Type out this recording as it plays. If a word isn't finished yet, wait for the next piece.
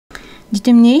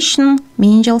Determination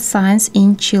meningeal signs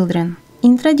in children.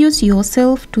 Introduce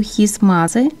yourself to his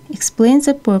mother, explain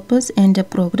the purpose and the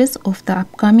progress of the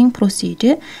upcoming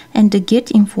procedure, and get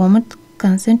informed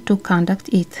consent to conduct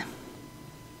it.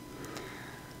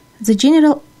 The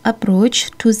general approach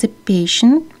to the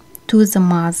patient, to the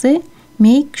mother,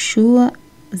 make sure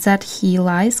that he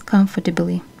lies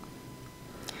comfortably.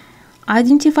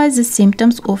 Identify the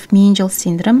symptoms of meningeal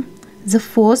syndrome, the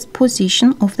forced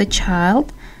position of the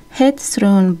child, head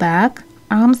thrown back,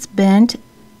 arms bent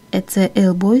at the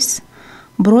elbows,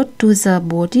 brought to the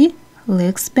body,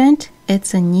 legs bent at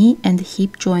the knee and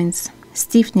hip joints,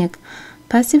 stiff neck,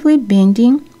 passively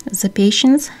bending the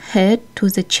patient's head to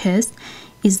the chest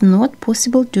is not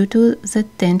possible due to the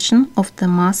tension of the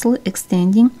muscle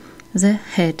extending the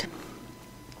head.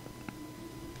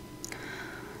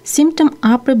 Symptom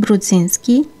upper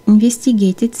Brudzinski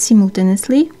investigated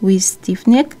simultaneously with stiff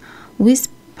neck, with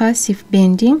passive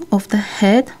bending of the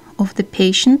head of the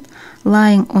patient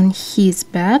lying on his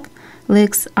back,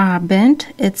 legs are bent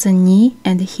at the knee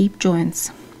and hip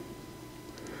joints.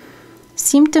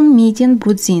 Symptom median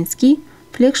Brudzinski,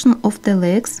 flexion of the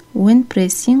legs when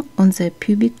pressing on the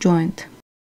pubic joint.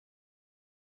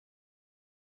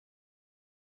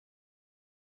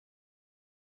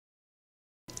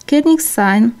 Kernig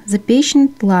sign, the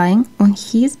patient lying on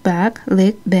his back,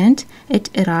 leg bent at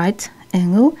a right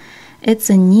angle at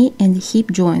the knee and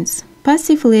hip joints.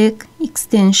 Passive leg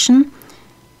extension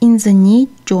in the knee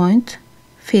joint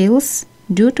fails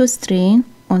due to strain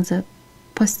on the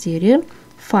posterior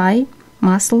thigh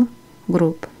muscle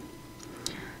group.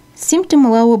 Symptom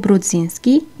lower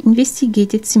Brudzinski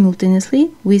investigated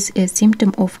simultaneously with a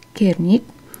symptom of Kernig.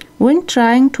 When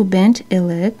trying to bend a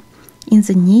leg in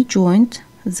the knee joint,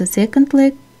 the second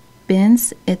leg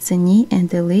bends at the knee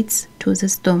and leads to the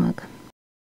stomach.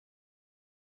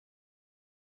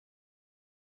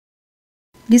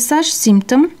 With such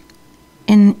symptom,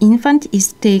 an infant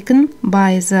is taken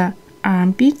by the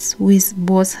armpits with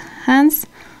both hands,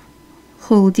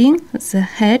 holding the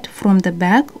head from the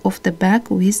back of the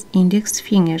back with index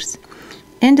fingers,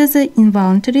 and the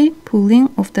involuntary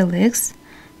pulling of the legs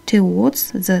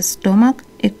towards the stomach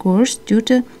occurs due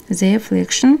to their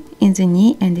flexion in the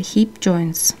knee and hip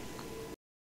joints.